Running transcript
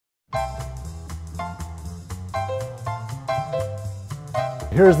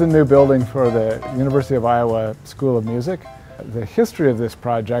Here's the new building for the University of Iowa School of Music. The history of this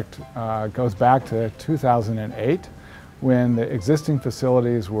project goes back to 2008, when the existing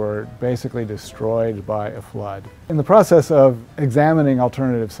facilities were basically destroyed by a flood. In the process of examining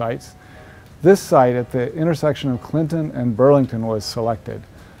alternative sites, this site at the intersection of Clinton and Burlington was selected.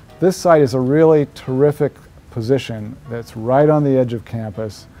 This site is a really terrific position that's right on the edge of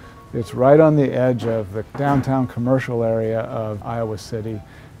campus. It's right on the edge of the downtown commercial area of Iowa City,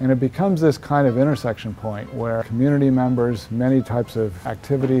 and it becomes this kind of intersection point where community members, many types of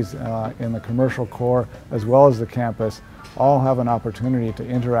activities in the commercial core, as well as the campus, all have an opportunity to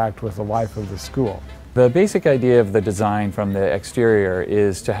interact with the life of the school. The basic idea of the design from the exterior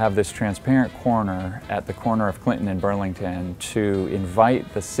is to have this transparent corner at the corner of Clinton and Burlington to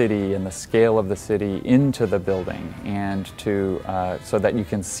invite the city and the scale of the city into the building, and to so that you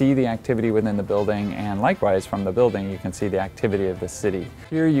can see the activity within the building, and likewise from the building you can see the activity of the city.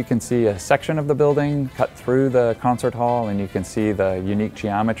 Here you can see a section of the building cut through the concert hall, and you can see the unique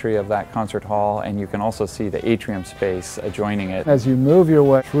geometry of that concert hall, and you can also see the atrium space adjoining it. As you move your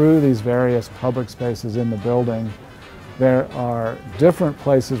way through these various public spaces in the building, there are different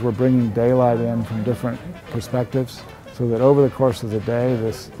places we're bringing daylight in from different perspectives, so that over the course of the day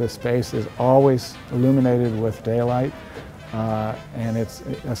this space is always illuminated with daylight, and it's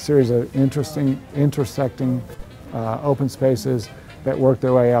a series of interesting intersecting open spaces that work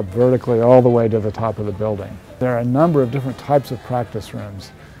their way up vertically all the way to the top of the building. There are a number of different types of practice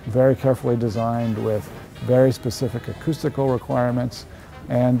rooms, very carefully designed with very specific acoustical requirements.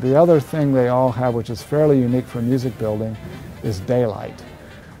 And the other thing they all have, which is fairly unique for music building, is daylight.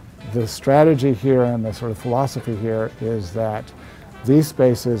 The strategy here and the sort of philosophy here is that these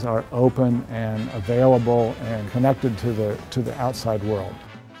spaces are open and available and connected to the outside world.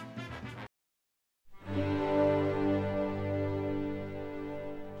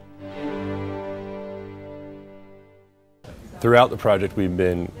 Throughout the project, we've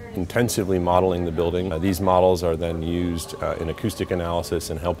been intensively modeling the building. These models are then used in acoustic analysis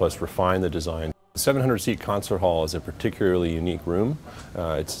and help us refine the design. The 700-seat concert hall is a particularly unique room.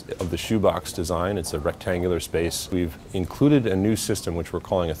 It's of the shoebox design. It's a rectangular space. We've included a new system which we're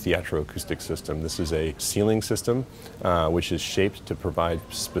calling a theatroacoustic system. This is a ceiling system which is shaped to provide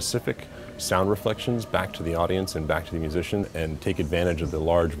specific sound reflections back to the audience and back to the musician, and take advantage of the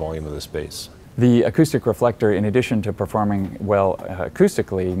large volume of the space. The acoustic reflector, in addition to performing well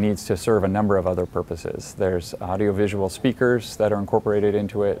acoustically, needs to serve a number of other purposes. There's audiovisual speakers that are incorporated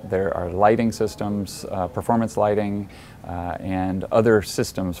into it. There are lighting systems, performance lighting, and other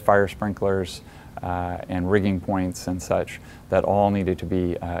systems, fire sprinklers, and rigging points and such, that all needed to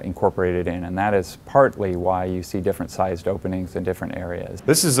be incorporated in. And that is partly why you see different sized openings in different areas.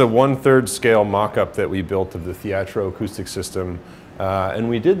 This is a 1/3 scale mock-up that we built of the theatroacoustic system. And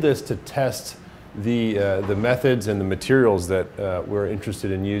we did this to test the methods and the materials that we're interested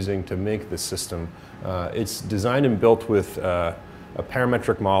in using to make this system. It's designed and built with a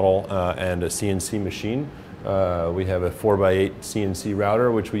parametric model and a CNC machine. We have a 4x8 CNC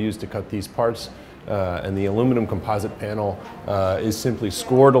router which we use to cut these parts, and the aluminum composite panel is simply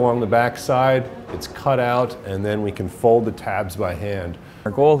scored along the back side. It's cut out, and then we can fold the tabs by hand.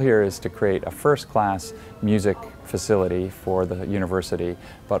 Our goal here is to create a first-class music facility for the university,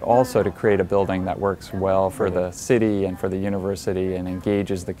 but also to create a building that works well for the city and for the university and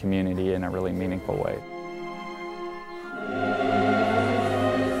engages the community in a really meaningful way.